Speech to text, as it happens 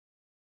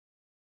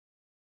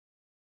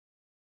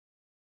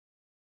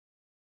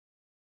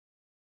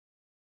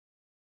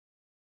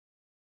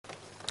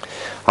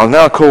I'll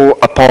now call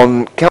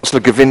upon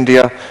Councillor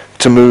Govindia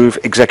to move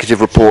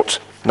Executive Report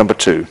number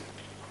 2.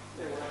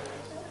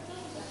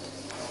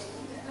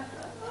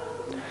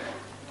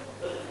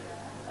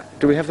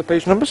 Do we have the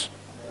page numbers?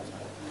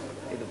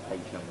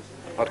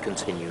 I'd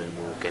continue and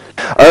we'll get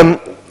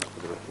it.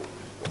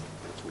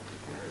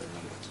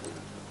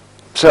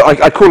 So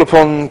I call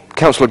upon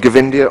Councillor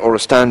Govindia or a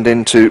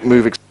stand-in to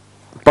move.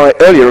 By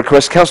earlier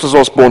request, Councillors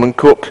Osborne and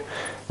Cook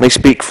may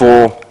speak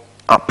for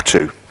up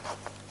to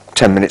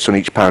 10 minutes on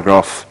each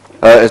paragraph,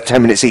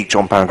 10 minutes each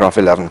on paragraph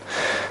 11.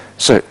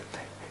 So,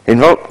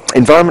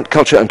 Environment,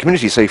 Culture and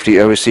Community Safety,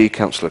 OSC,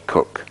 Councillor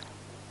Cook.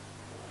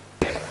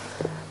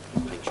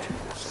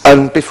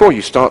 And before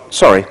you start,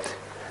 sorry,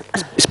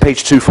 it's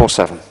page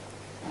 247.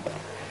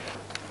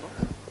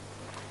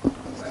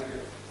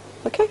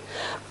 Okay.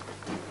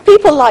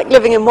 People like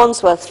living in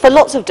Wandsworth for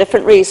lots of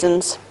different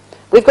reasons.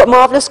 We've got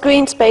marvellous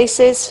green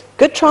spaces,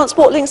 good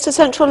transport links to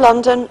central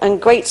London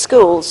and great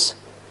schools.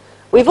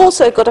 We've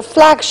also got a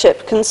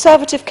flagship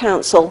Conservative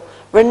council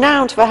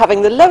renowned for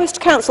having the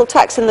lowest council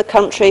tax in the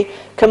country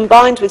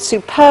combined with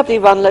superbly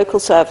run local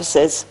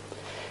services.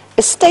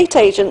 Estate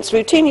agents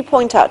routinely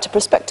point out to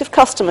prospective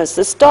customers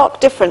the stark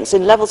difference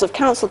in levels of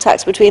council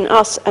tax between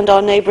us and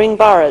our neighbouring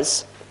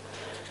boroughs.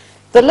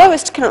 The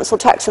lowest council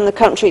tax in the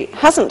country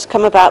hasn't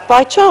come about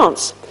by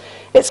chance.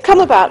 It's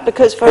come about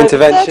because for over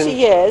 30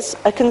 years,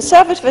 a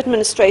Conservative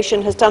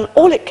administration has done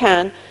all it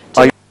can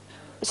to...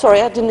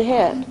 Sorry, I didn't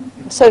hear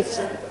it. So,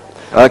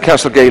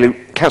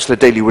 Councillor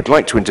Daly would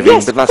like to intervene,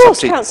 yes, but that's of course,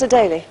 up to you. Councillor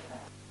Daly.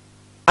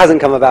 Hasn't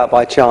come about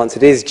by chance.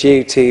 It is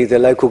due to the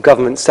local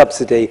government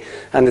subsidy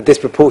and the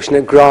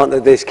disproportionate grant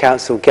that this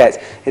council gets.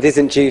 It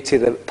isn't due to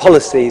the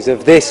policies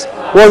of this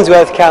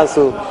Wandsworth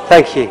Council.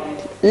 Thank you.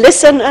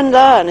 Listen and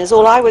learn is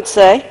all I would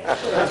say.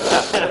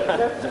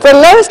 The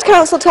lowest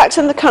council tax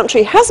in the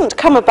country hasn't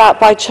come about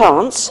by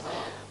chance.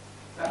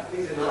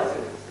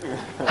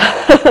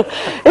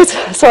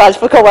 Sorry, I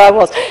forgot where I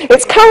was.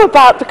 It's come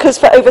about because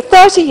for over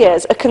 30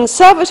 years, a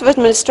Conservative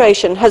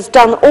administration has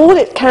done all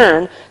it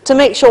can to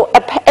make sure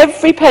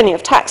every penny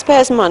of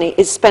taxpayers' money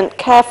is spent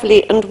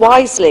carefully and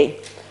wisely.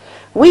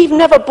 We've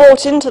never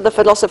bought into the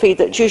philosophy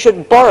that you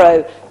should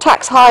borrow,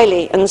 tax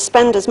highly, and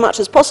spend as much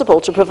as possible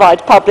to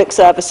provide public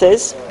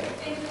services.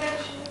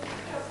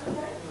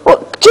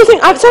 Well, do you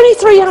think, it's only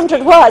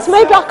 300 words,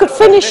 maybe I could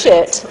finish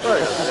it.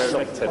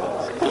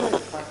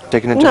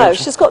 No,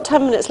 she's got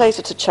 10 minutes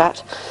later to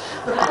chat.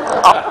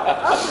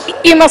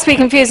 You must be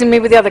confusing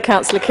me with the other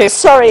Councillor Cook.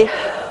 Sorry.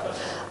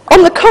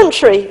 On the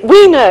contrary,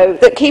 we know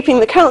that keeping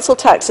the council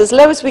tax as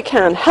low as we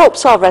can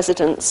helps our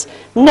residents,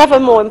 never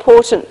more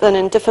important than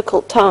in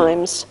difficult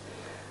times.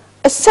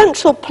 A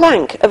central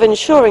plank of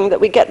ensuring that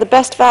we get the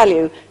best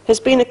value has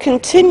been a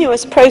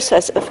continuous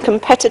process of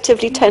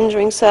competitively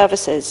tendering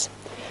services.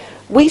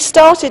 We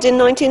started in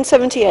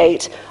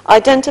 1978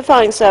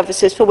 identifying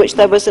services for which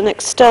there was an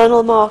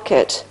external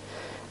market.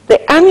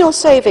 The annual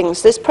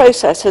savings this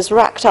process has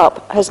racked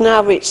up has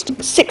now reached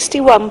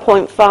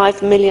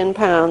 £61.5 million.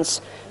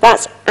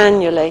 That's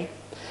annually.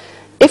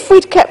 If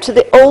we'd kept to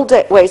the old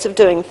ways of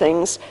doing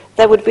things,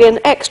 there would be an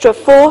extra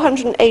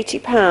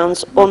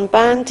 £480 on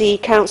Band D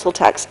council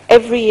tax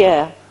every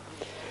year.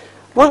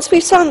 Once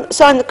we've signed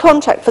the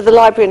contract for the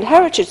Library and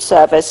Heritage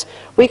Service,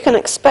 we can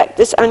expect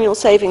this annual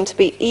saving to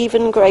be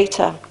even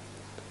greater.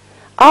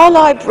 Our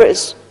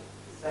libraries...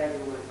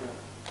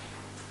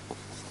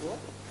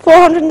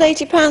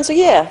 £480 a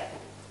year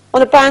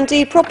on a Band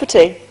D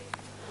property.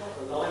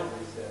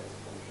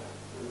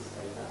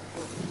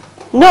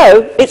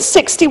 No, it's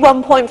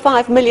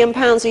 £61.5 million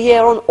a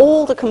year on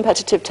all the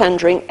competitive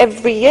tendering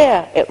every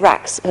year it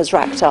has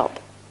racked up.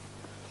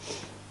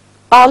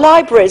 Our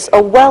libraries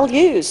are well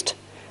used.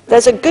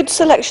 There's a good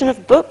selection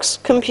of books,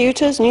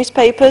 computers,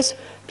 newspapers,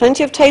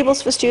 plenty of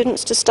tables for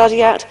students to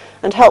study at,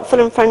 and helpful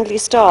and friendly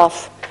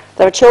staff.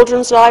 There are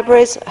children's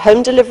libraries,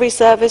 home delivery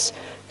service,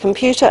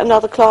 computer and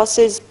other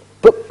classes,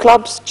 book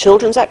clubs,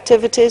 children's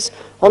activities,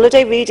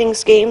 holiday reading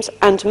schemes,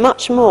 and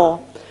much more.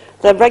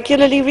 They're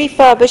regularly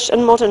refurbished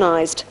and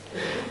modernised.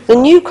 The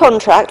new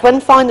contract,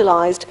 when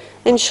finalised,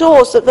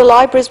 ensures that the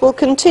libraries will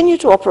continue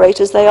to operate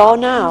as they are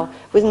now,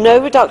 with no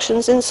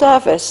reductions in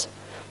service.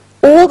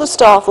 All the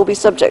staff will be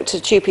subject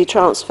to TUPE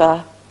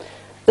transfer.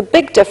 The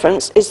big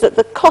difference is that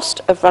the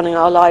cost of running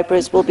our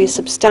libraries will be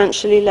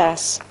substantially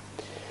less.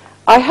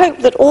 I hope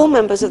that all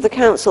members of the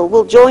Council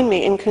will join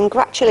me in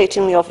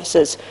congratulating the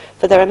officers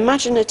for their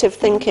imaginative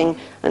thinking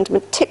and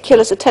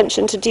meticulous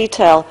attention to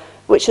detail,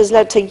 which has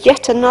led to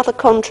yet another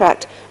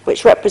contract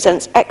which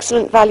represents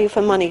excellent value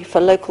for money for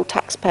local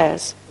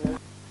taxpayers.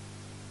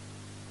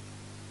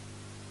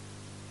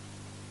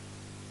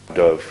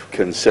 Of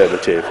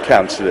Conservative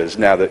councillors,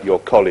 now that your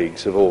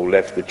colleagues have all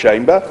left the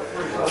chamber,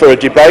 for a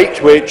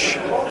debate which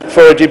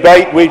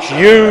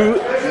you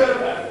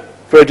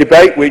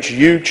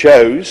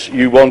chose,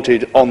 you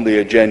wanted on the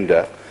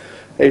agenda.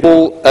 It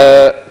all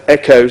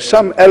echoes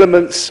some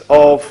elements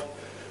of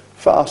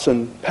farce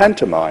and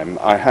pantomime,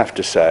 I have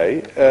to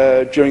say,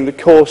 during the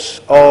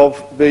course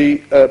of the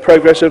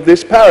progress of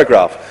this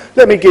paragraph.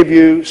 Let me give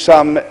you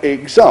some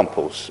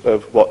examples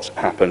of what's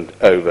happened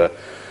over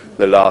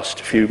the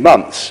last few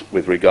months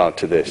with regard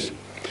to this.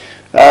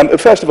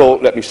 First of all,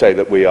 let me say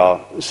that we are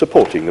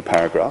supporting the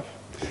paragraph.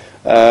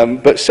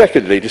 But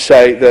secondly, to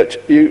say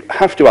that you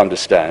have to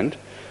understand,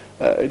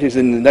 it is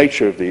in the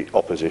nature of the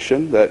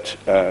opposition that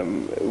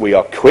we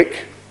are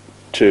quick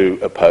to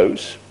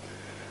oppose.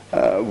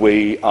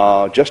 We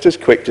are just as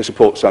quick to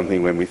support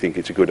something when we think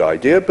it's a good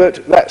idea,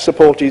 but that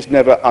support is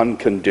never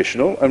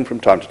unconditional, and from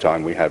time to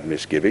time we have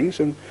misgivings,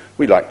 and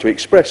we like to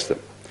express them.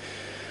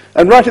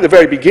 And right at the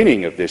very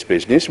beginning of this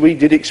business, we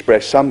did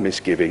express some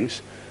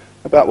misgivings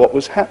about what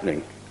was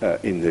happening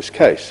in this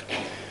case.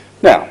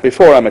 Now,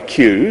 before I'm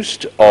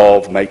accused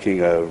of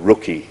making a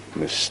rookie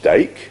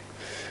mistake,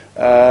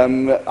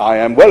 I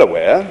am well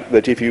aware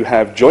that if you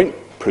have joint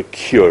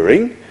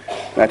procuring,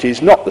 that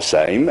is not the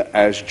same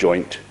as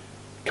joint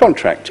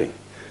contracting.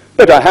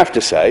 But I have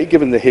to say,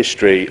 given the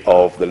history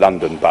of the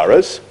London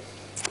boroughs,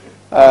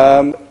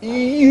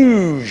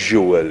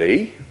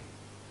 usually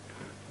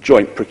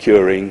joint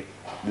procuring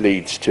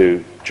leads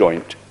to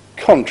joint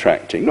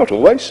contracting. Not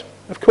always,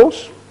 of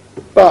course,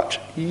 but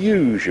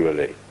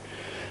usually.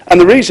 And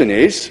the reason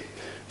is,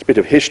 it's a bit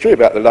of history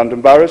about the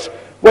London boroughs.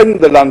 When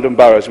the London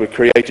boroughs were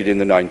created in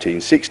the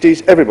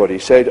 1960s, everybody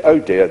said, oh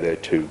dear, they're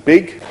too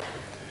big,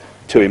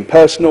 too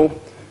impersonal,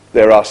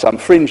 there are some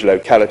fringe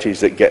localities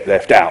that get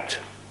left out.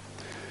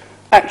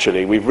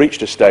 Actually, we've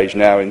reached a stage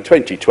now in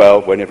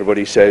 2012 when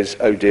everybody says,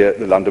 oh dear,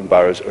 the London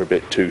boroughs are a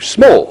bit too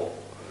small.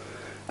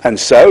 And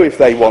so, if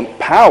they want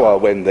power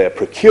when they're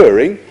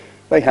procuring,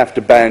 they have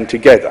to band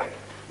together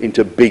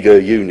into bigger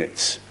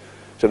units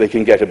so they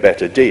can get a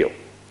better deal.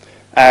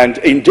 And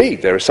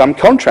indeed, there are some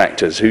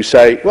contractors who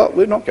say, well,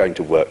 we're not going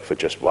to work for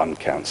just one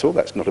council,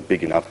 that's not a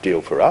big enough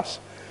deal for us.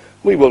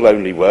 We will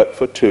only work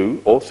for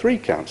 2 or 3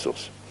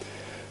 councils.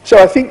 So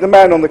I think the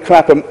man on the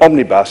Clapham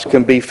omnibus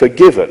can be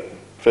forgiven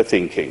for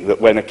thinking that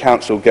when a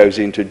council goes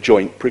into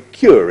joint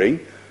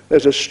procuring,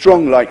 there's a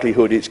strong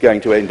likelihood it's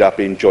going to end up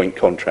in joint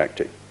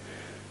contracting.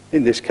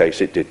 In this case,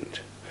 it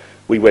didn't.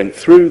 We went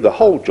through the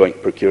whole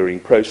joint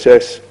procuring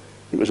process.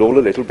 It was all a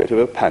little bit of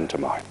a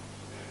pantomime.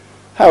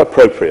 How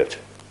appropriate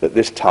at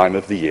this time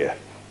of the year,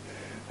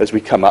 as we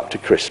come up to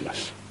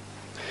Christmas.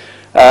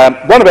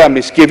 One of our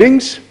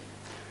misgivings,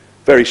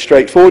 very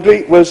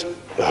straightforwardly, was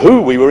who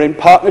we were in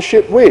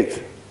partnership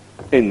with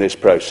in this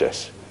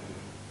process.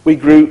 We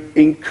grew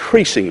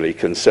increasingly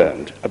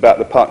concerned about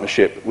the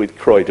partnership with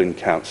Croydon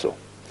Council.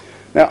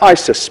 Now, I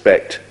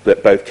suspect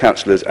that both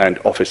councillors and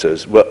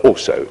officers were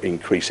also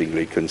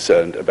increasingly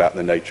concerned about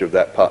the nature of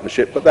that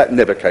partnership, but that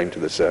never came to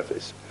the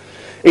surface.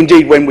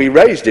 Indeed, when we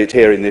raised it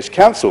here in this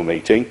council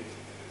meeting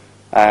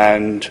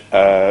and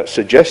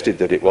suggested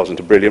that it wasn't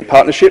a brilliant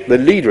partnership, the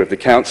leader of the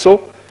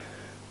council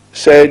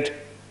said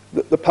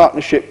that the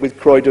partnership with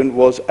Croydon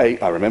was I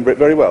remember it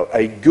very well,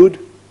 a good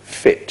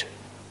fit.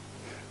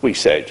 We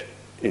said,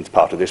 in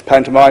part of this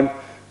pantomime,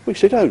 we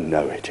said, oh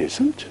no it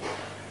isn't.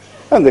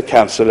 And the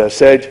councillor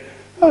said,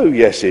 oh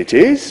yes it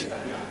is.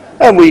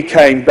 And we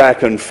came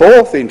back and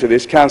forth into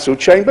this council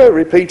chamber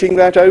repeating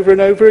that over and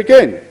over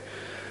again.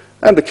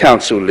 And the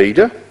council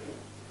leader,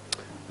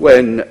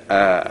 when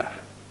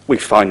we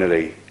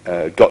finally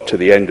got to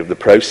the end of the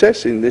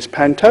process in this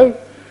panto,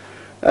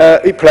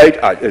 he played,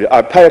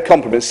 I pay a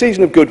compliment,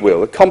 season of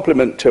goodwill, a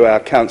compliment to our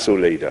council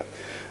leader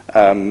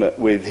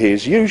with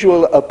his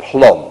usual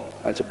aplomb.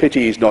 It's a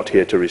pity he's not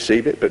here to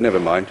receive it, but never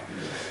mind.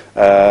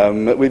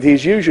 With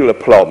his usual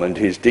aplomb and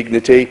his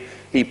dignity,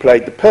 he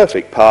played the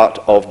perfect part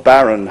of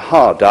Baron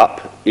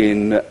Hardup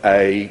in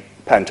a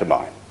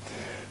pantomime,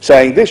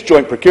 saying this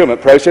joint procurement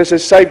process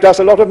has saved us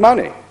a lot of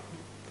money.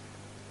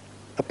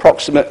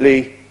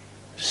 Approximately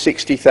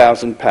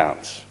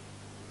 £60,000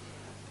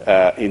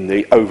 in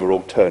the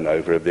overall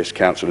turnover of this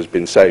council has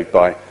been saved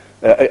by,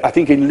 I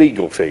think, in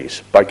legal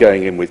fees by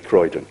going in with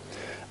Croydon.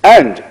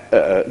 And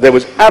there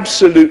was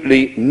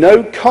absolutely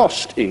no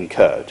cost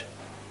incurred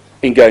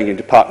in going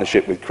into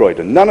partnership with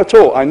Croydon. None at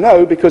all. I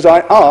know because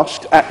I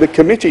asked at the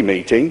committee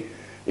meeting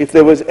if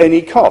there was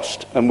any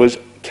cost and was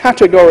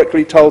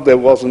categorically told there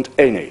wasn't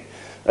any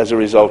as a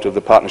result of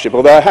the partnership.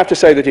 Although I have to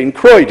say that in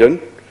Croydon,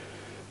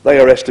 they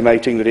are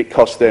estimating that it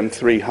cost them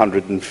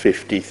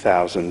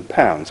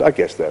 £350,000. I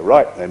guess they're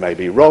right. They may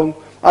be wrong.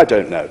 I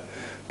don't know.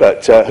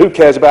 But who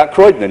cares about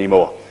Croydon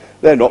anymore?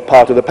 They're not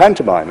part of the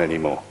pantomime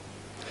anymore.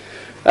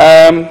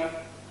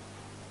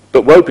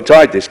 But woe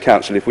betide this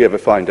council if we ever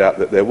find out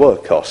that there were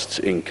costs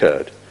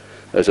incurred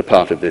as a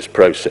part of this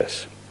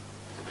process.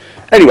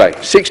 Anyway,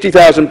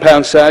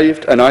 £60,000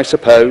 saved, and I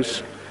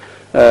suppose,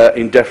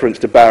 in deference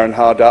to Baron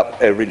Hardup,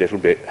 every little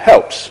bit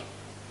helps.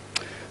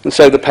 And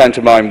so the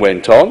pantomime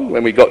went on.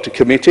 When we got to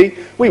committee,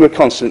 we were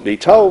constantly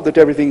told that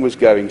everything was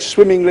going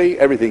swimmingly,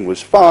 everything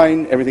was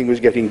fine, everything was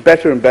getting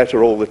better and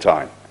better all the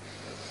time.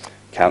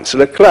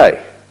 Councillor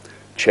Clay,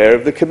 chair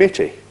of the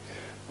committee,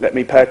 let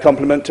me pay a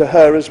compliment to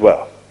her as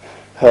well.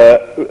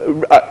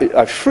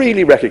 I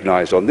freely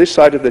recognise on this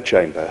side of the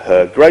chamber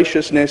her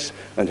graciousness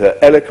and her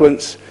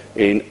eloquence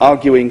in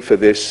arguing for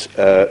this,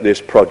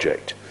 this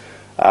project.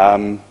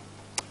 And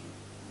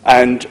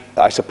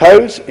I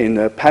suppose, in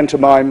a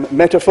pantomime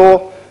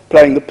metaphor,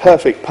 playing the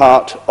perfect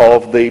part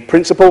of the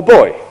principal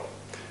boy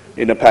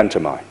in a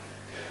pantomime.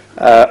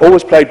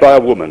 Always played by a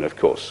woman, of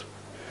course.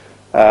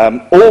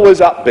 Always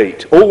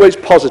upbeat, always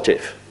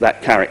positive,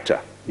 that character,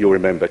 you'll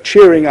remember,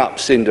 cheering up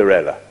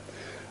Cinderella.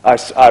 I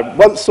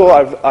once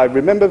saw, I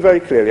remember very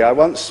clearly, I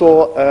once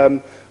saw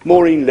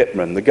Maureen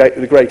Lipman,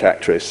 the great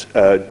actress,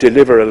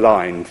 deliver a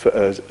line for,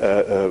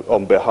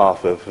 on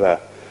behalf of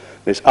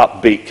this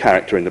upbeat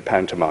character in the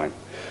pantomime.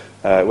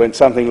 It went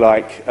something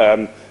like,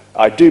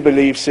 I do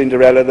believe,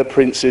 Cinderella, the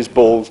prince's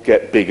balls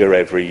get bigger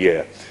every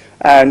year.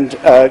 And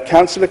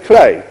Councillor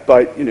Clay,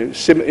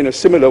 in a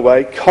similar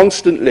way,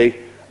 constantly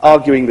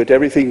arguing that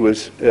everything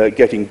was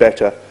getting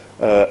better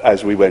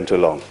as we went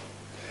along.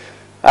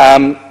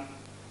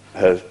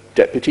 Her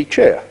deputy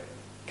chair,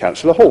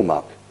 Councillor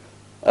Hallmark,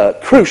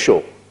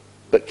 crucial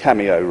but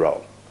cameo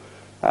role.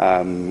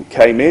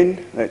 Came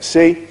in, let's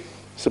see,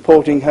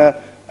 supporting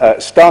her,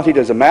 started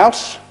as a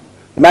mouse,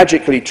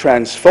 magically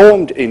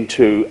transformed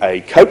into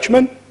a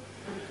coachman,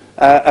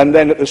 and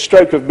then at the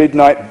stroke of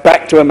midnight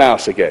back to a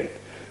mouse again,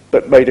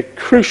 but made a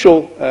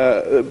crucial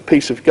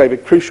gave a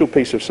crucial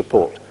piece of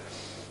support.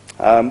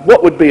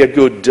 What would be a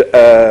good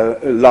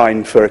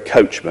line for a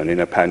coachman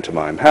in a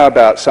pantomime? How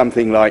about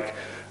something like,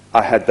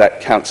 I had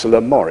that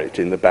Councillor Morritt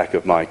in the back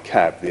of my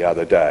cab the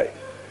other day.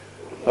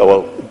 Oh,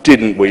 well,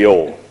 didn't we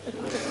all?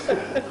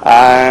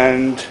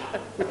 And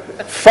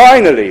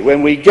finally,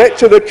 when we get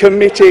to the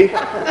committee,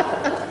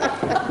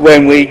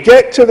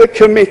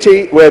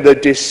 where the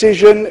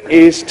decision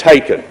is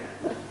taken,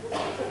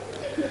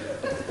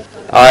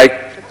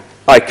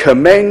 I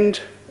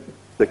commend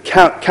the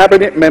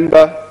cabinet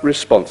member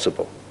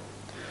responsible,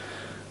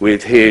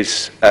 with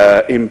his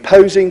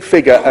imposing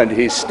figure and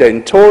his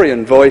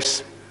stentorian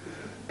voice,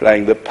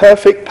 playing the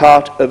perfect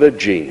part of a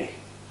genie.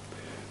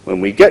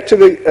 When we get to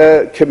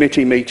the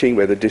committee meeting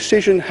where the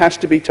decision has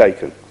to be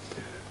taken,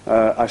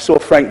 I saw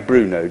Frank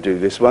Bruno do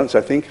this once, I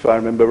think, if I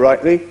remember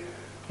rightly,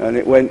 and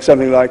it went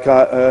something like,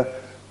 I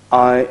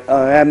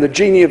am the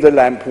genie of the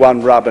lamp,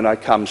 one rub and I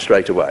come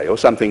straight away, or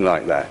something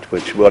like that,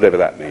 which, whatever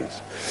that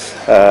means,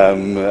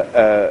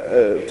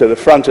 to the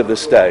front of the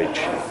stage.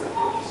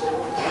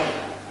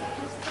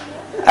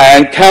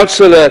 And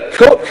Councillor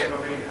Cook,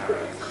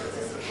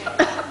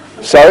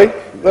 sorry?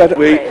 But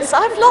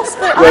I've lost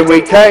the, when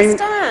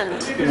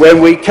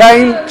we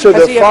came to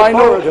the final...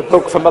 borrowed a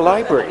book from a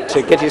library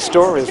to get his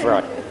stories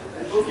right?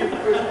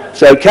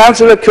 So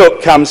Councillor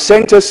Cook comes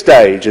centre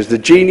stage as the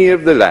genie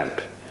of the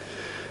lamp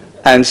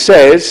and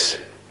says,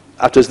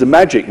 utters the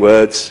magic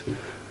words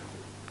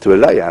to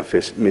allay our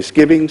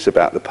misgivings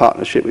about the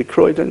partnership with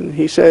Croydon.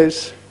 He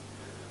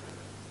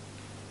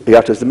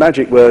utters the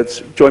magic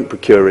words, joint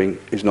procuring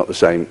is not the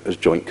same as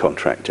joint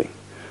contracting.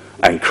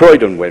 And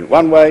Croydon went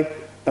one way,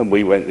 and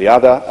we went the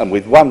other, and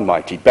with one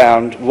mighty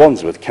bound,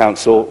 Wandsworth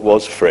Council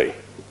was free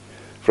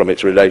from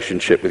its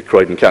relationship with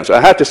Croydon Council.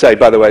 I have to say,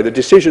 by the way, the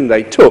decision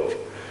they took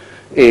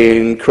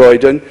in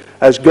Croydon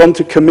has gone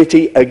to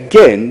committee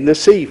again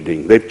this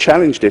evening. They've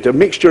challenged it. A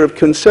mixture of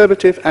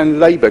Conservative and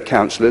Labour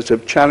councillors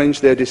have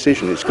challenged their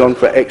decision. It's gone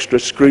for extra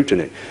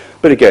scrutiny.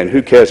 But again,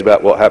 who cares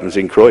about what happens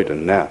in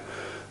Croydon now?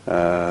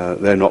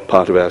 They're not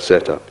part of our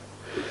setup.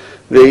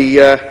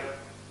 The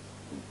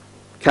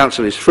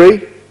council is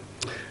free,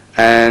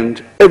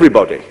 and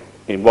everybody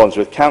in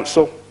Wandsworth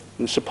Council,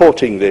 in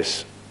supporting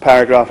this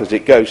paragraph as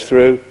it goes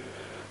through,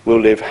 will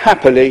live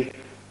happily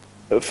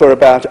for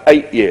about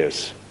 8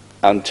 years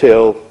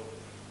until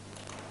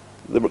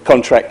the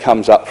contract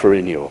comes up for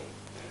renewal.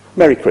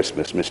 Merry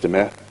Christmas, Mr.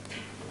 Mayor.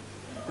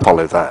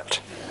 Follow that.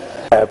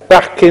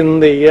 Back in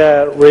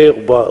the real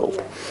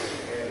world,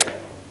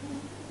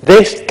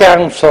 this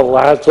council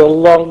has a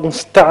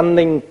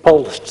long-standing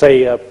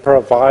policy of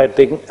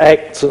providing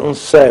excellent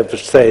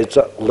services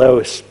at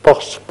lowest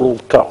possible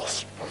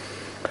cost.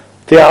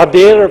 The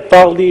idea of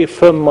value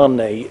for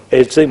money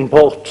is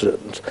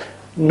important,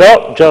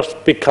 not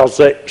just because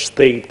it's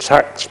the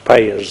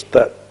taxpayers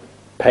that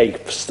pay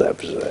for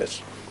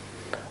services.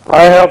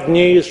 I have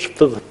news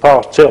for the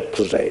party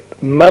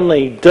opposite.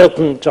 Money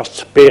doesn't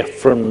just appear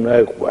from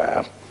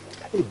nowhere.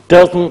 It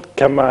doesn't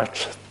come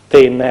out of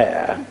thin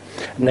air,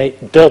 and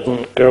it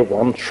doesn't grow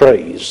on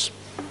trees.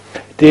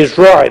 It is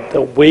right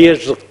that we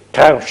as a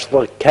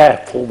council are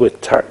careful with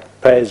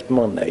taxpayers'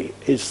 money.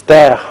 It's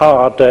their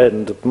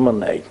hard-earned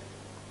money.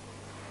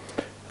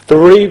 The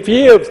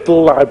review of the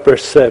library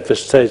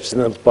services in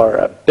the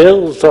borough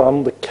builds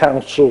on the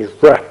council's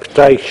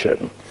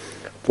reputation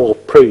for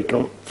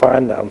prudent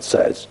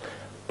finances.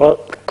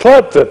 But the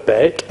clever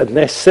bit, and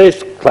this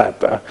is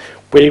clever,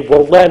 we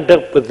will end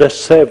up with a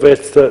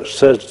service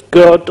that's as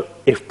good,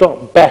 if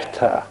not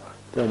better,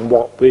 than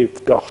what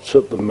we've got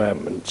at the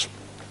moment.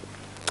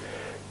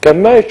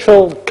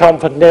 Commercial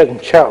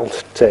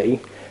confidentiality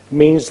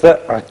means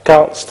that I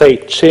can't say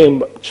too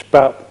much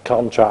about the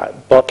contract,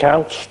 but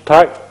council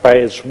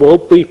taxpayers will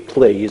be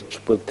pleased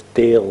with the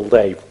deal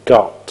they've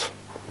got.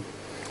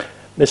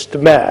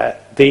 Mr Mayor,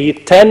 the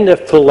tender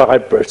for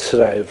library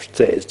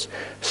services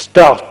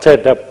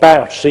started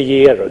about a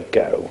year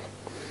ago.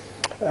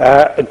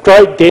 A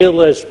great deal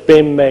has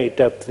been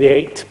made of the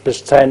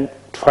 80%,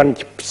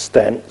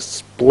 20%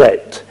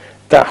 split.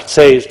 That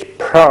is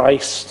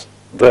price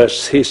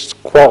versus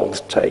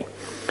quality.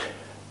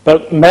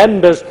 But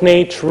members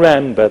need to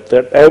remember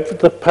that over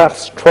the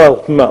past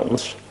 12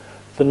 months,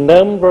 the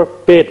number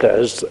of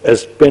bidders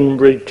has been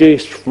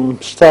reduced from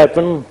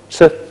 7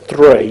 to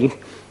 3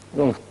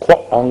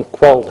 on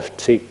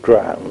quality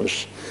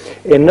grounds.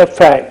 In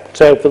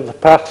effect, over the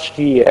past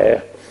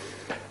year,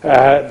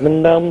 the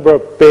number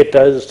of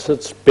bidders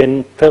has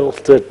been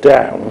filtered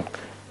down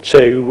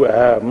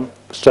to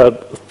so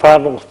the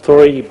final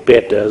 3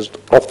 bidders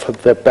offer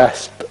the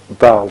best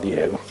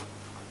value.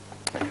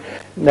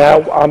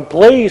 Now, I'm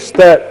pleased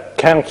that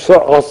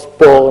Councillor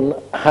Osborne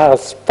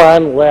has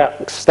finally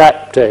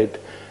accepted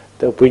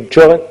that we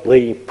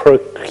jointly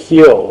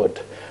procured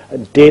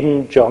and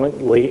didn't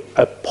jointly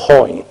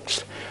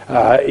appoint.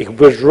 He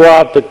was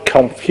rather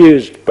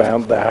confused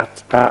about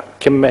that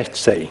at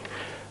committee.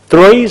 The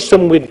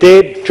reason we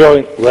did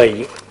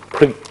jointly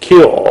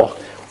procure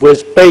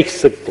was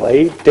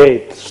basically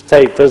did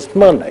save us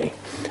money.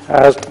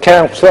 As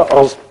Councillor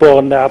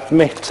Osborne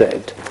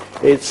admitted,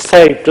 it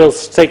saved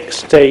us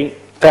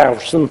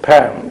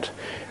 £60,000.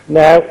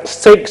 Now,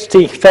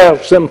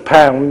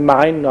 £60,000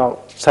 might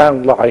not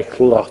sound like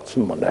a lot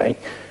of money,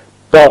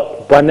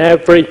 but when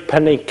every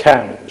penny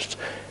counts,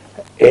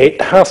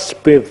 it has to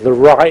be the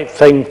right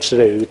thing to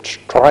do to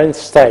try and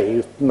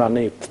save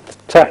money for the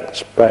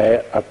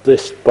taxpayer of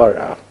this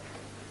borough.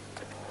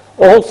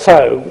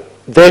 Also,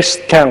 this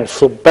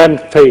council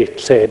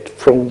benefited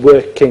from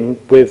working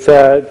with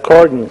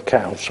Croydon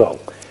Council.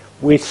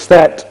 We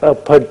set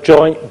up a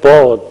joint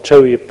board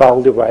to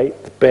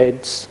evaluate the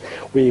bids.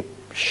 We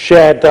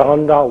shared our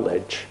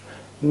knowledge.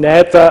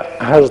 Never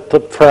has the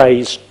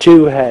phrase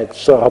 2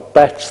 heads are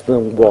better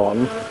than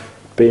 1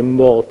 been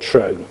more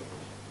true.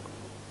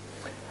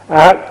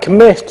 At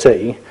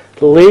committee,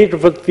 the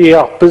Leader of the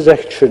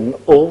Opposition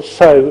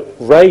also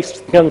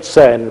raised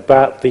concern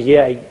about the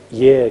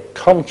 8-year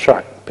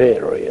contract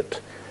period.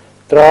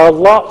 There are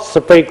lots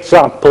of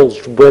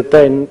examples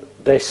within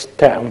this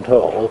town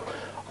hall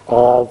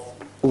of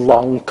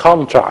long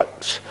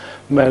contracts,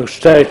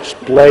 most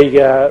notably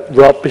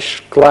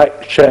rubbish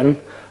collection,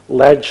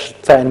 ledge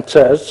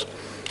centres.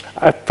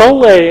 I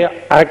fully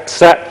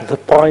accept the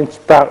point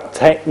about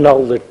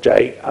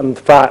technology and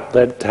the fact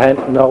that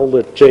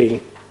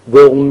technology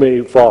will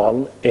move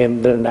on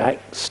in the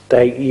next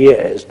 8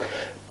 years,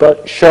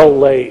 but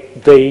surely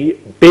the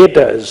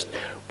bidders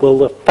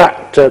will have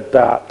factored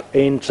that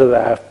into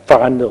their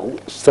final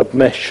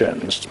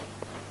submissions.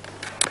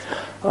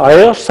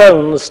 I also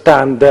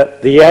understand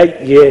that the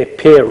 8-year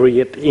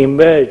period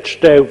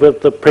emerged over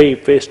the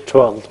previous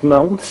 12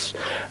 months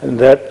and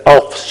that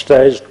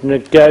Ofsted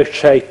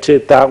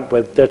negotiated that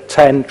with the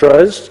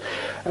tenderers.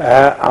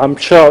 I'm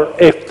sure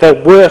if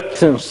there were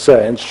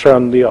concerns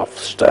from the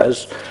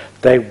Ofsteds,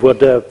 they would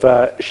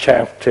have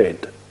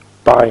shouted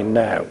by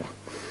now.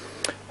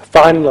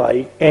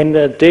 Finally, in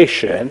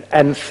addition,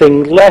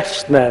 anything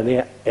less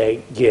than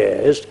 8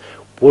 years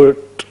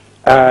would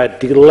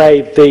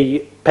delay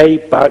the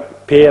payback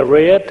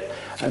period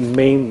and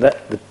mean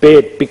that the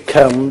bid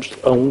becomes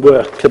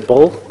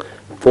unworkable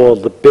for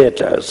the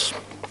bidders.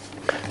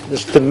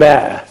 Mr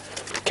Mayor,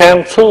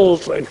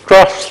 councils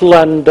across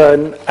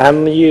London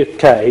and the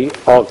UK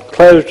are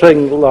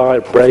closing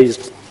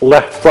libraries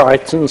left,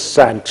 right and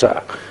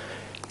centre.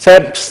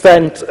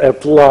 10%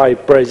 of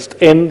libraries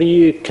in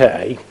the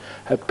UK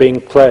have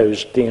been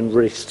closed in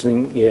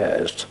recent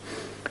years.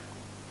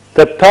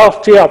 The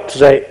party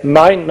opposite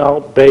might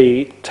not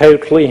be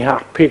totally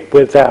happy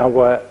with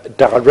our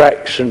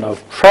direction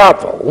of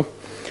travel,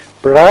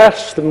 but I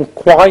ask them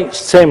quite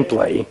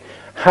simply,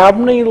 how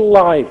many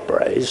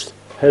libraries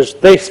has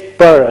this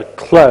borough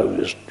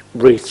closed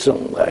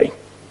recently?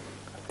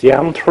 The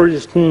answer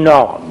is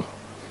none,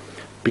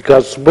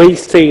 because we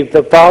see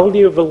the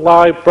value of the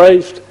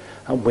libraries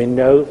and we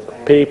know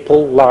that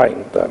people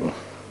like them.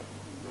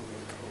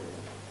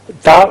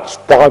 That's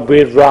why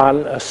we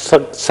ran a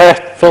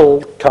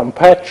successful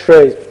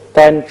competitive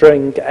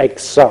tendering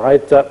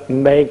exercise that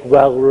may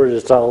well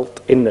result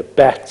in a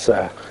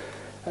better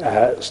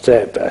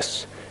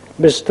service.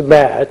 Mr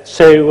Mayor,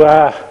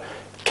 to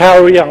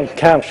carry on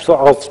Councillor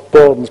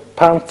Osborne's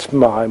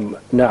pantomime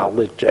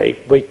analogy,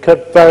 we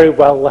could very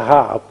well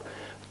have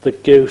the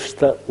goose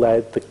that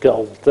laid the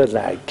golden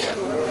egg.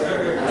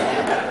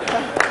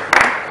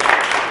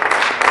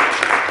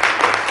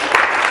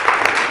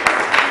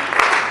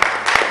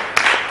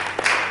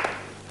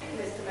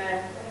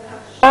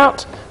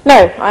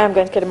 No, I am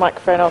going to get a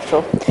microphone after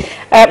all.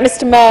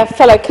 Mr Mayor,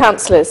 fellow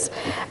councillors,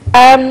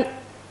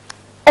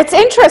 it's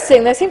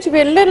interesting, there seems to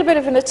be a little bit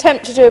of an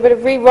attempt to do a bit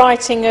of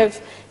rewriting of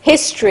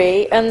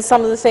history and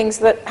some of the things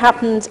that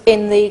happened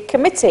in the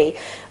committee.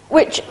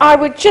 which I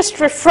would just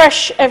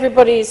refresh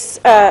everybody's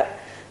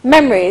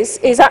memories,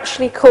 is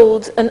actually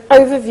called an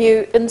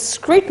Overview and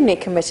Scrutiny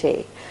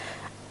Committee.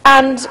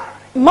 And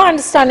my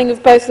understanding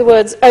of both the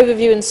words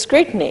overview and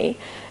scrutiny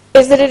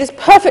is that it is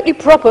perfectly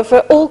proper for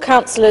all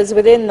councillors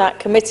within that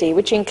committee,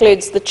 which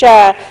includes the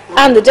chair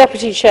and the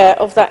deputy chair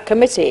of that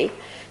committee,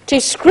 to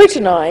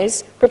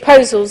scrutinise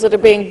proposals that are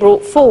being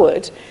brought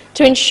forward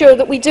to ensure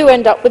that we do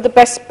end up with the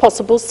best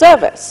possible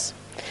service.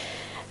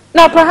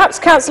 Now, perhaps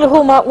Councillor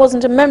Hallmark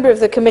wasn't a member of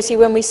the committee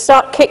when we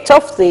kicked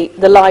off the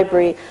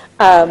library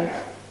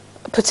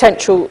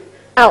potential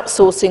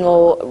outsourcing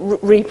or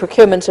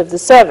re-procurement of the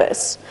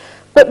service,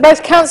 but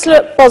both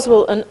Councillor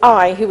Boswell and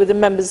I, who were the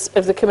members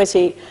of the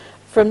committee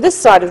from this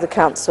side of the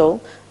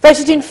council,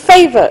 voted in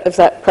favour of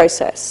that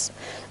process.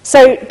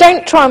 So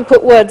don't try and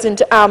put words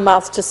into our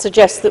mouth to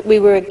suggest that we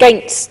were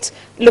against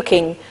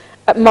looking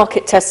at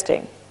market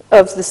testing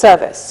of the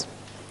service.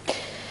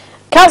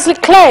 Councillor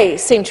Clay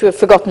seemed to have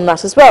forgotten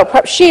that as well.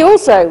 Perhaps she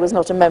also was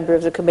not a member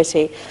of the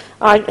committee.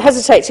 I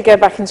hesitate to go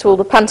back into all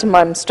the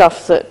pantomime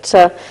stuff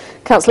that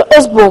Councillor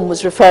Osborne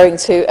was referring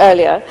to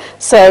earlier,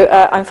 so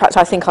in fact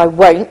I think I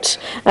won't,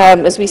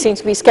 as we seem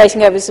to be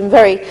skating over some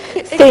very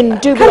thin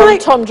double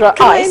entendre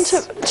ice. Can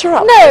I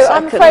interrupt? No,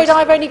 I'm afraid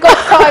I've only got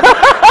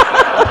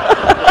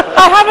 5...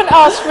 I haven't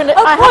asked for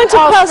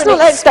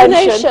an,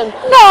 explanation.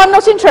 No, I'm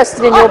not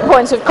interested in your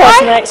point of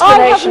personal explanation.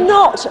 I have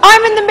not.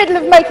 I'm in the middle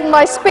of making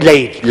my speech.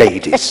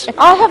 Ladies.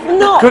 I have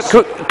not.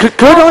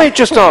 Could I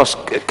just ask,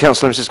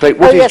 Councillor Mrs. Clay,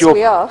 what is yes,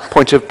 we your are.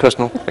 point of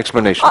personal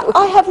explanation?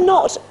 I have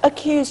not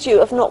accused you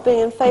of not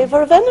being in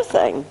favour of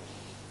anything.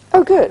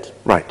 Oh, good.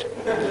 Right.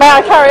 May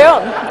I carry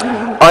on?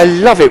 I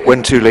love it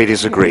when two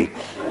ladies agree.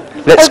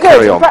 Let's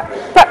carry on.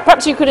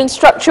 Perhaps you could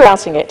instruct you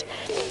outing it.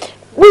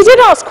 We did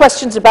ask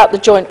questions about the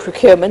joint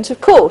procurement,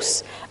 of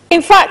course. In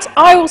fact,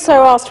 I also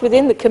asked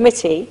within the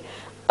committee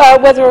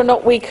whether or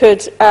not we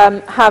could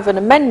have an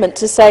amendment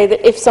to say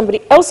that if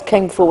somebody else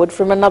came forward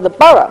from another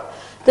borough,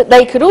 that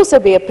they could also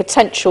be a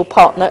potential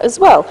partner as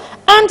well.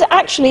 And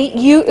actually,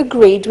 you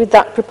agreed with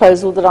that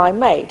proposal that I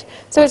made.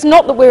 So it's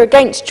not that we're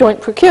against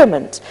joint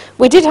procurement.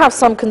 We did have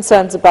some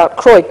concerns about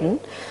Croydon,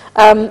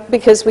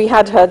 because we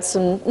had heard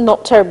some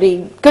not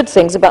terribly good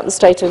things about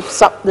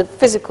the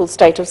physical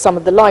state of some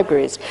of the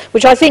libraries,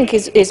 which I think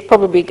is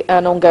probably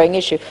an ongoing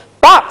issue.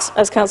 But,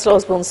 as Councillor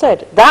Osborne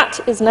said,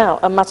 that is now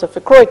a matter for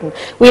Croydon.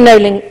 We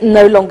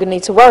no longer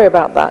need to worry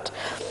about that.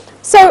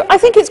 So I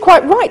think it's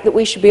quite right that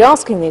we should be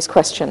asking these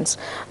questions.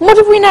 And what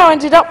have we now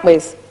ended up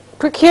with?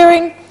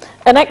 Procuring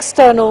an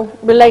external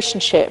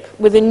relationship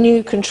with a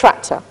new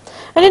contractor.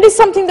 And it is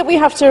something that we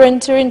have to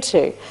enter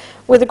into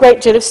with a great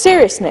deal of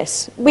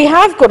seriousness. We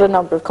have got a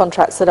number of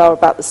contracts that are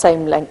about the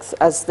same length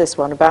as this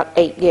one, about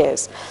 8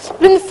 years.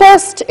 But in the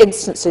first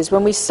instances,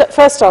 when we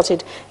first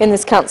started in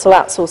this council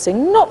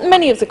outsourcing, not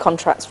many of the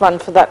contracts run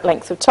for that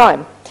length of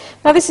time.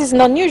 Now, this is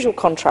an unusual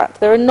contract.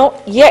 There are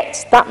not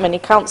yet that many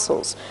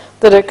councils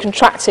that are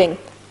contracting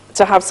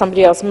to have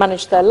somebody else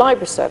manage their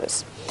library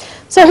service.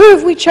 So who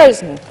have we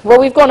chosen? Well,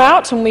 we've gone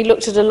out and we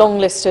looked at a long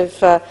list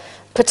of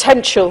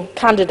potential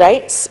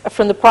candidates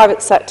from the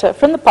private sector,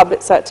 from the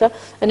public sector.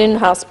 An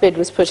in-house bid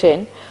was put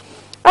in,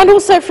 and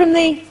also from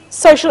the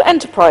social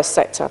enterprise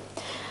sector.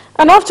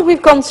 And after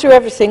we've gone through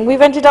everything,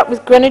 we've ended up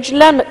with Greenwich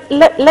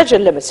Leisure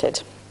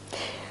Limited.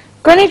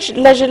 Greenwich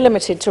Leisure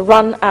Limited to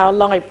run our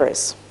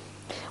libraries.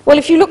 Well,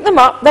 if you look them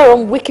up, they're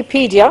on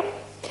Wikipedia,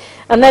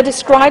 and they're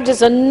described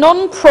as a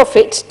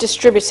non-profit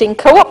distributing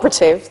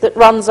cooperative that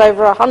runs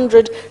over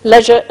 100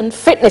 leisure and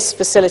fitness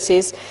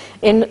facilities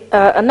in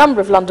a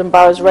number of London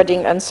boroughs,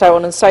 Reading and so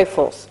on and so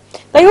forth.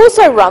 They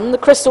also run the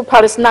Crystal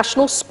Palace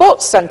National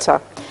Sports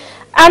Centre,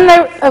 and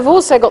they have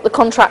also got the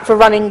contract for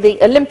running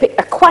the Olympic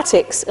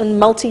Aquatics and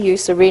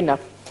Multi-Use Arena.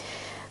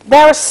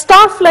 They're a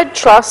staff-led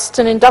trust,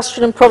 an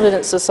industrial and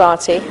providence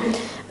society,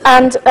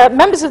 and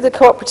members of the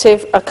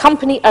cooperative are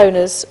company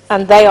owners,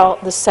 and they are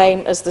the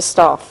same as the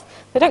staff.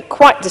 They don't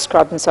quite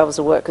describe themselves as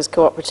a workers'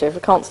 cooperative. I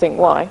can't think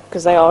why,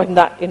 because they are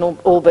in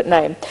all but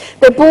name.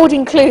 Their board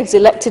includes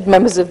elected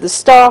members of the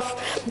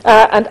staff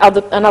and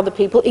other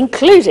people,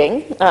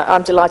 including,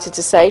 I'm delighted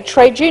to say,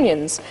 trade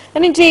unions.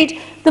 And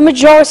indeed, the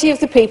majority of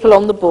the people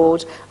on the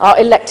board are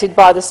elected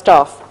by the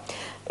staff.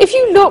 If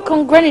you look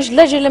on Greenwich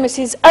Leisure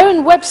Limited's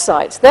own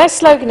website, their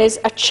slogan is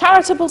a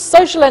charitable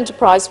social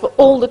enterprise for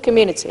all the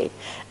community.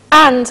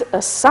 And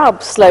a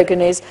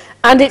sub-slogan is,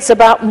 and it's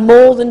about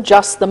more than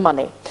just the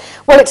money.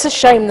 Well, it's a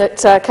shame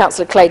that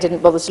Councillor Clay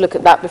didn't bother to look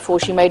at that before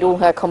she made all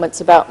her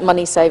comments about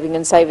money saving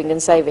and saving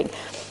and saving.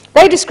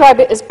 They describe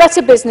it as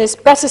better business,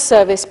 better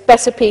service,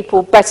 better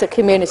people, better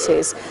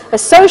communities. A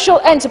social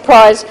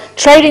enterprise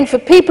trading for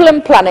people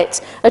and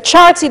planet, a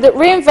charity that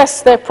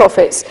reinvests their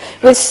profits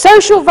with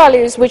social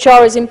values which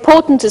are as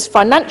important as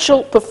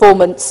financial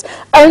performance,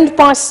 owned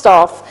by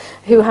staff,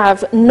 who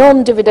have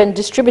non-dividend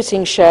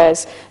distributing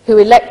shares, who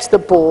elect the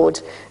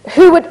board.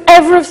 Who would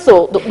ever have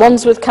thought that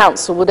Wandsworth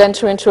Council would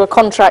enter into a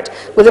contract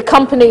with a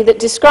company that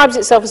describes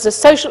itself as a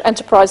social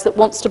enterprise that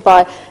wants to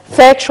buy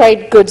fair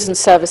trade goods and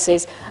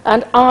services?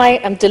 And I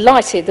am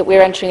delighted that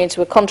we're entering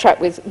into a contract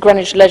with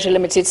Greenwich Leisure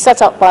Limited,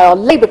 set up by our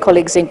Labour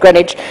colleagues in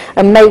Greenwich,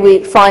 and may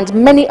we find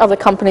many other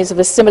companies of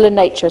a similar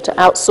nature to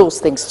outsource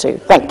things to.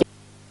 Thank you.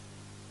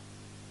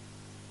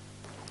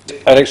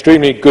 An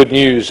extremely good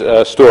news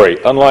story.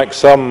 Unlike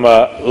some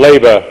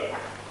Labour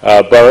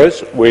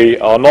boroughs, we're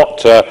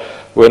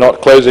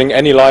not closing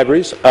any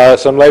libraries.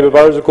 Some Labour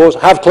boroughs, of course,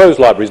 have closed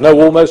libraries. Know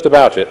almost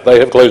about it. They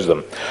have closed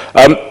them.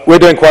 We're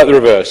doing quite the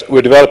reverse.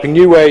 We're developing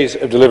new ways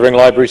of delivering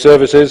library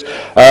services.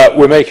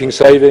 We're making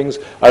savings,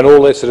 and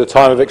all this at a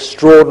time of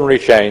extraordinary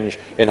change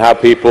in how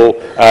people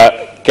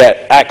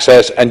get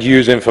access and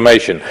use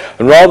information.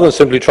 And rather than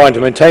simply trying to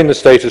maintain the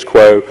status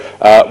quo,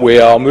 we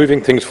are moving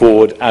things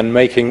forward and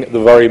making the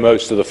very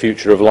most of the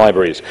future of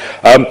libraries.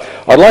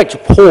 I'd like to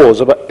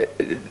pause,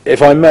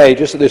 if I may,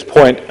 just at this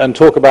point and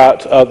talk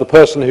about the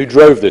person who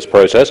drove this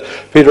process,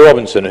 Peter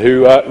Robinson,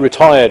 who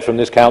retired from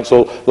this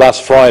council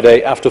last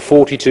Friday after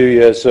 42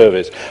 years'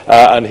 service.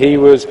 And he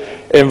was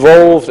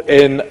involved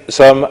in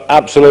some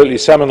absolutely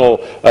seminal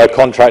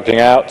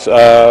contracting out,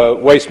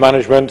 waste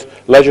management,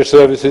 leisure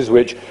services,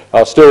 which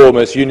are still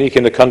almost unique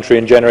in the country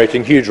and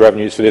generating huge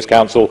revenues for this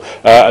council,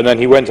 and then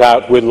he went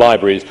out with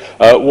libraries.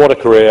 What a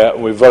career,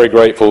 and we're very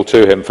grateful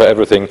to him for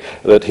everything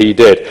that he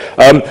did.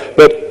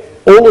 But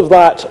all of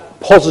that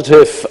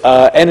positive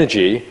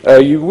energy,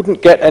 you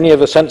wouldn't get any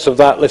of a sense of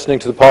that listening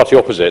to the party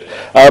opposite.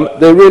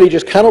 They really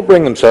just cannot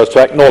bring themselves to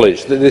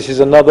acknowledge that this is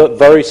another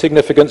very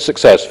significant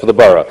success for the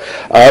borough.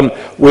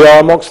 We are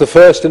amongst the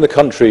first in the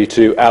country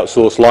to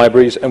outsource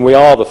libraries, and we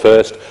are the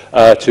first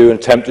to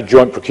attempt a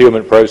joint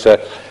procurement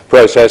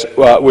process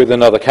with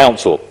another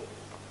council.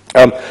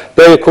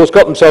 They, of course,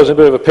 got themselves in a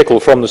bit of a pickle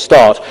from the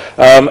start.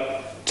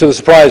 To the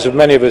surprise of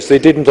many of us, they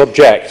didn't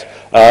object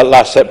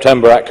last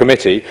September at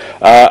committee,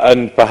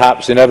 and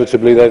perhaps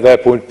inevitably they've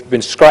therefore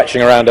been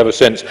scratching around ever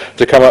since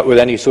to come up with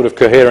any sort of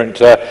coherent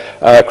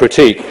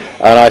critique.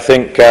 And I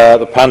think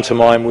the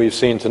pantomime we've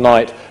seen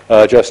tonight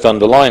just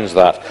underlines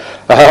that.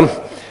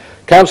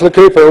 Councillor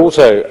Cooper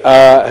also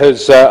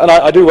has, and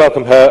I do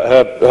welcome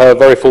her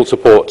very full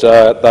support.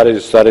 That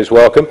is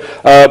welcome.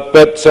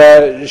 But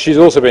she's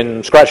also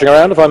been scratching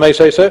around, if I may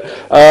say so.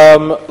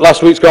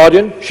 Last week's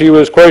Guardian, she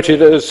was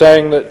quoted as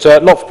saying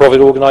that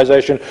not-for-profit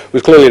organisation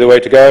was clearly the way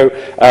to go,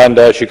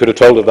 and she could have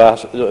told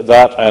us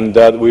that,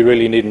 and we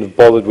really needn't have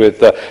bothered with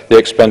the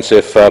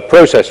expensive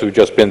process we've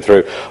just been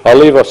through. I'll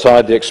leave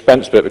aside the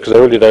expense bit because I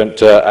really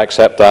don't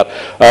accept that.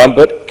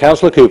 But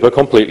Councillor Cooper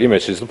completely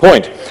misses the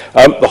point.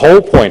 The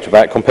whole point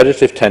about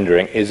competitive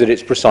tendering is that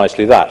it's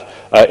precisely that.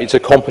 It's a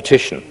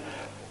competition.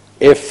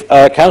 If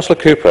Councillor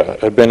Cooper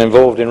had been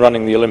involved in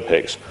running the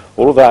Olympics,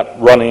 all of that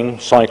running,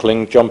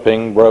 cycling,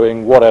 jumping,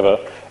 rowing, whatever,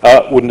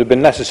 wouldn't have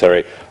been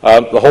necessary.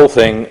 The whole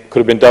thing could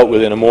have been dealt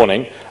with in a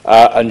morning,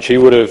 and she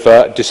would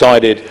have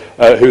decided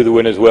who the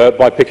winners were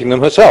by picking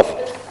them herself.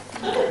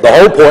 The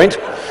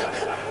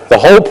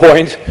whole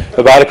point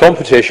about a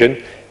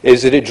competition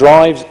is that it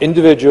drives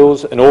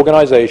individuals and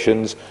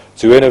organisations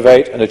to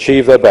innovate and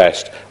achieve their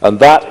best, and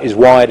that is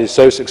why it is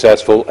so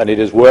successful, and it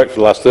has worked for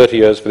the last 30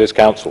 years for this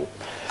council.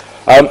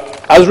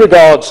 As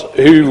regards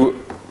who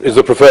is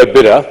the preferred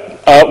bidder,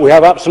 we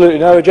have absolutely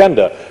no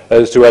agenda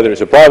as to whether it's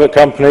a private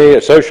company,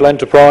 a social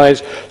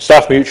enterprise,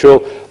 staff mutual.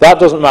 That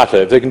doesn't matter.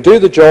 If they can do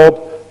the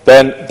job,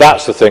 then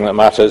that's the thing that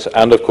matters,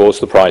 and of course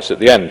the price at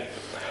the end.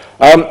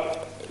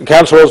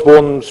 Councillor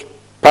Osborne's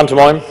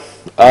pantomime.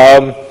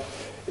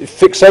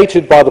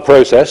 Fixated by the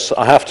process,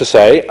 I have to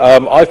say.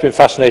 I've been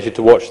fascinated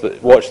to watch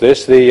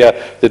this. The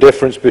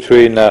difference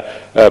between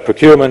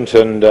procurement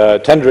and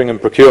tendering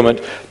and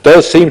procurement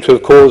does seem to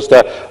have caused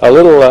a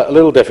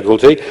little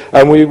difficulty.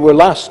 And we were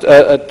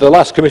at the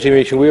last committee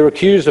meeting, we were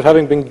accused of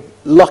having been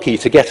lucky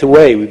to get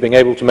away with being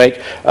able to make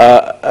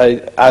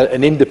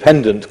an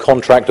independent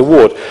contract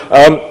award.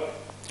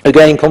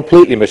 Again,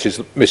 completely misses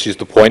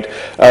the point.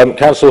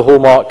 Councillor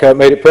Hallmark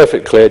made it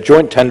perfectly clear,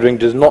 joint tendering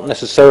does not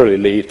necessarily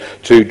lead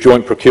to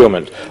joint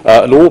procurement.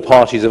 And all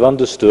parties have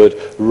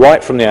understood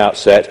right from the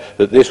outset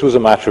that this was a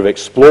matter of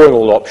exploring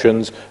all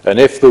options, and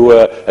if there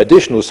were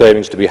additional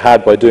savings to be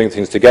had by doing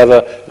things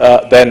together,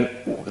 then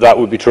that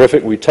would be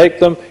terrific. We'd take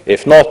them.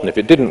 If not, and if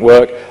it didn't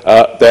work,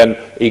 then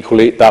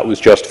equally that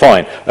was just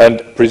fine.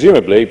 And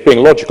presumably,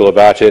 being logical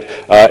about it,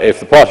 if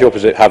the party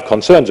opposite have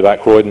concerns about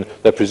Croydon,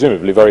 they're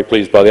presumably very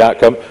pleased by the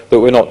outcome that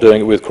we're not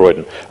doing it with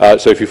Croydon.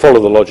 So if you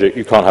follow the logic,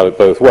 you can't have it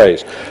both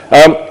ways.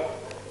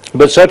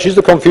 But such is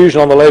the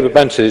confusion on the Labour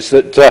benches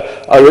that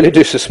I really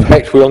do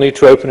suspect we'll need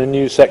to open a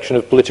new section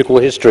of political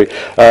history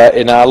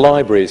in our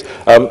libraries.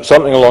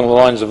 Something along the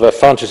lines of a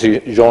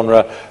fantasy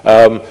genre,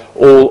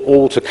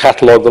 all to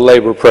catalogue the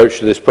Labour approach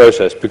to this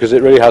process, because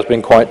it really has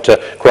been quite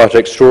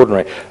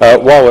extraordinary.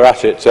 While we're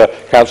at it,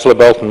 Councillor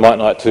Belton might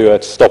like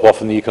to stop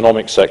off in the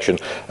economics section,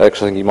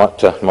 because I think he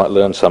might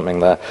learn something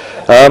there.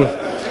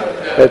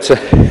 It's,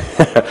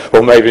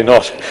 or maybe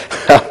not.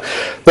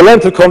 The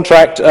length of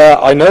contract,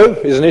 I know,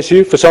 is an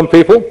issue for some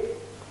people.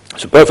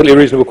 It's a perfectly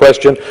reasonable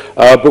question,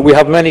 but we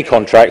have many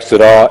contracts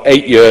that are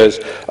 8 years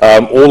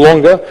or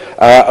longer,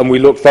 and we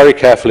looked very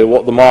carefully at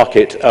what the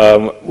market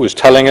was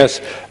telling us.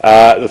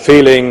 The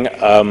feeling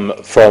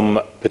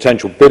from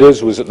potential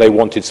bidders was that they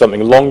wanted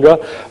something longer,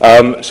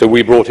 so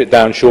we brought it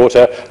down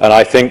shorter, and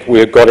I think we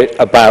had got it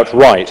about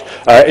right.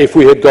 If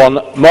we had gone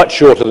much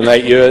shorter than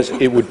 8 years,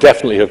 it would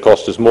definitely have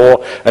cost us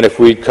more, and if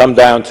we'd come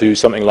down to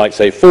something like,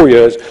 say, 4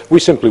 years, we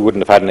simply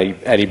wouldn't have had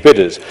any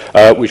bidders,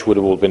 which would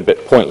have all been a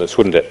bit pointless,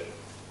 wouldn't it?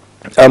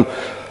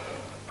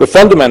 But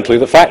fundamentally,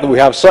 the fact that we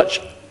have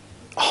such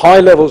high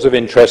levels of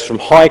interest from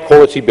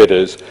high-quality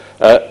bidders,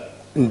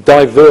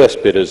 diverse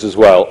bidders as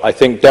well, I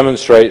think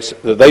demonstrates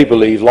that they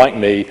believe, like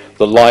me,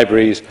 that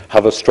libraries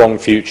have a strong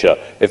future.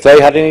 If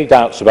they had any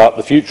doubts about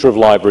the future of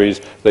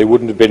libraries, they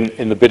wouldn't have been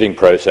in the bidding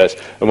process.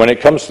 And when it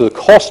comes to the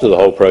cost of the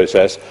whole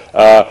process,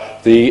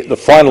 the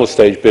final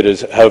stage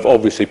bidders have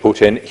obviously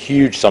put in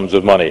huge sums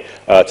of money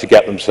to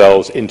get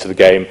themselves into the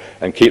game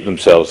and keep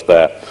themselves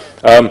there.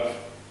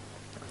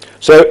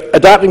 So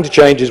adapting to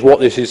change is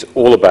what this is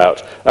all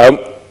about.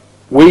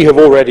 We have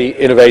already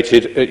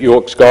innovated at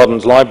York's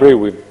Gardens Library.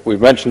 We've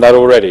mentioned that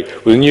already.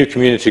 With a new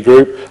community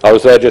group, I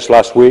was there just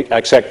last week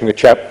accepting a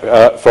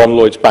cheque from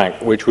Lloyds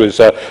Bank, which was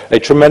a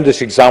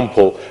tremendous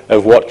example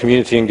of what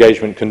community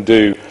engagement can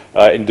do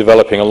in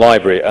developing a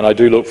library, and I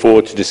do look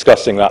forward to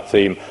discussing that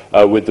theme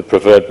with the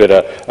preferred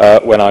bidder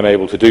when I'm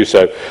able to do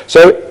so.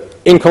 So,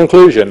 in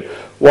conclusion,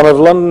 one of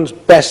London's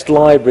best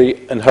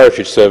library and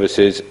heritage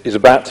services is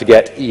about to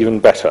get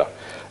even better,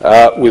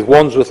 with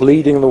Wandsworth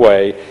leading the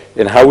way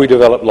in how we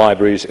develop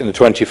libraries in the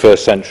 21st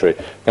century.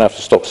 I'm going to have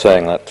to stop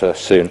saying that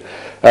soon.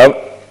 And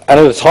at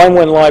a time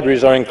when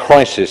libraries are in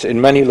crisis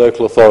in many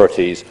local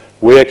authorities,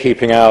 we're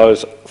keeping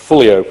ours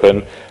fully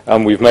open,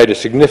 and we've made a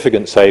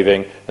significant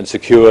saving and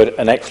secured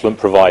an excellent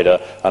provider,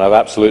 and I've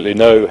absolutely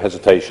no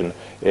hesitation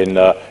in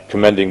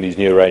commending these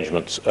new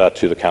arrangements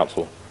to the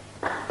Council.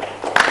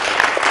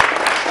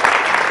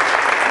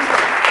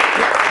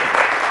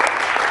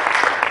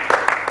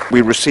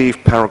 We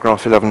receive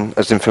paragraph 11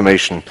 as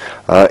information.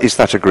 Is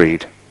that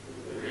agreed?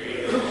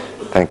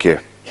 Thank you.